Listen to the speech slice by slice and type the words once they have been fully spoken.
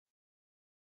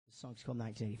song's called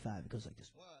 1985. It goes like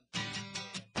this. One.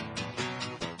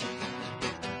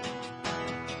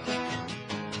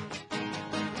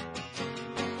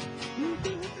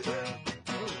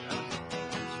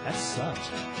 That sucks.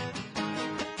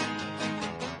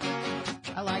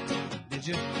 I liked it. Did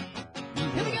you?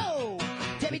 Here we go!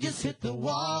 Debbie just hit the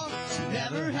wall. She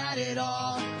never had it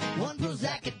all. One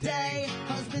Prozac a day.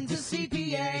 Husband's a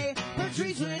CPA. Her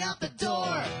dreams went out the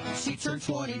door. She turned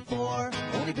 24.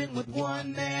 Only been with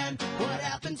one man. What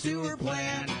happened to her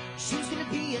plan? She was gonna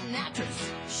be an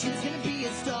actress. She was gonna be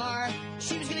a star.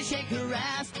 She was gonna shake her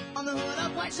ass on the hood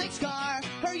of White Snake's car.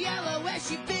 Her yellow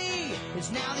SUV is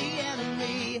now the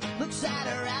enemy. Looks at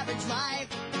her average life.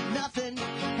 Nothing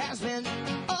has been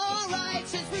alright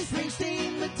since Bruce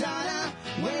Springsteen, Madonna.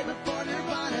 Way before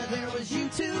Nirvana, there was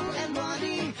U2 and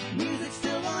Blondie. Music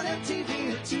still on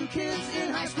MTV. Her two kids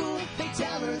in high school, they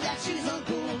tell her that she's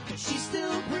uncool, 'cause she's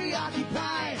still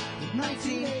preoccupied with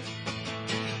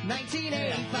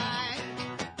 1985.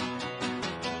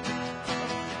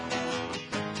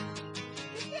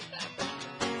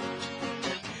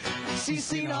 She's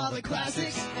seen all the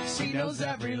classics, she knows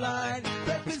every line.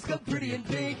 Breakfast Club, Pretty in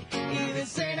Pink, even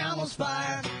St. Elmo's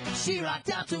Fire. She rocked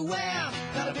out to Wham,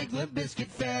 not a big Limp Bizkit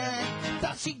fan.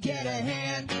 Thought she'd get a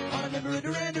hand on a member of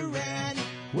Duran Duran.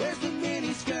 Where's the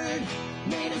mini skirt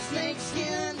made of snake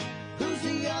skin? Who's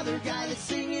the other guy that's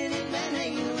singing in Van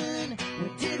Halen?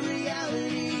 Did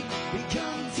reality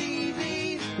become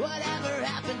TV? Whatever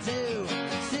happened to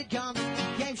sitcoms,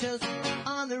 game shows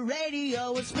on the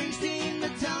radio? With Springsteen,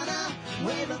 Madonna,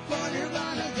 way before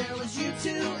Nirvana, there was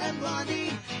U2 and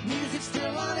Blondie. Music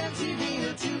still on MTV.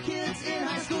 Her two kids in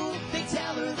high school, they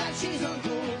tell her that she's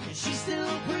uncool, 'cause she's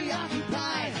still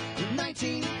preoccupied with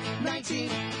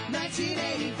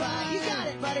 1985. You got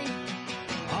it, buddy.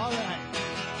 All right.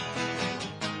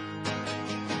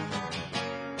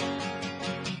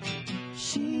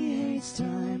 She hates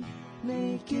time.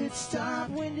 Make it stop.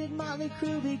 When did Motley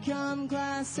Crue become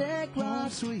classic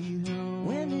rock? Sweet home.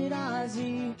 When did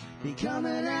Ozzy become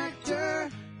an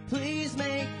actor? Please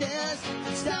make this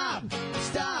stop.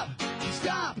 Stop.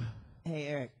 Stop. Hey,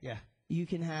 Eric. Yeah. You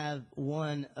can have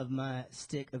one of my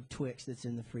stick of Twix that's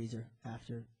in the freezer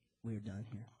after we're done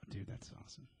here. Oh, dude, that's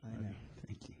awesome. I know.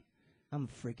 Thank you. I'm a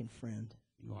freaking friend.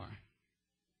 You are.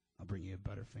 I'll bring you a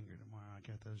Butterfinger tomorrow. I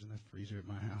got those in the freezer at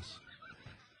my house.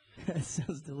 That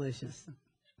sounds delicious.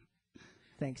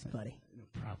 Thanks, buddy. No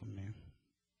problem, man.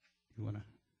 You wanna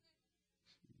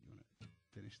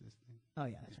finish this thing? Oh,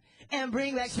 yeah. That's right. And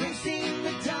bring back Springsteen,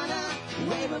 Madonna.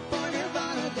 Way before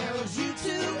Nirvana, there was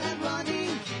U2 and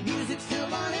Blondie. Music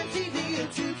still on MTV. Her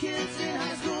two kids in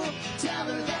high school tell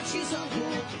her that she's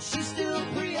uncool, 'cause she's still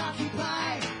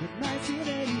preoccupied with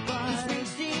 1985.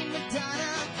 Springsteen,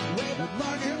 Madonna. Way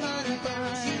before Nirvana, there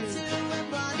was U2 and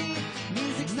Blondie.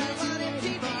 Music still on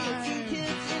MTV. Her two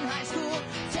kids in high school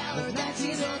tell her that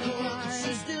she's uncool, 'cause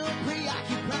she's still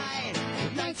preoccupied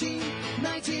with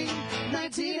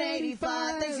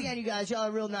 1985. Thanks again, you guys. Y'all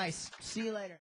are real nice. See you later.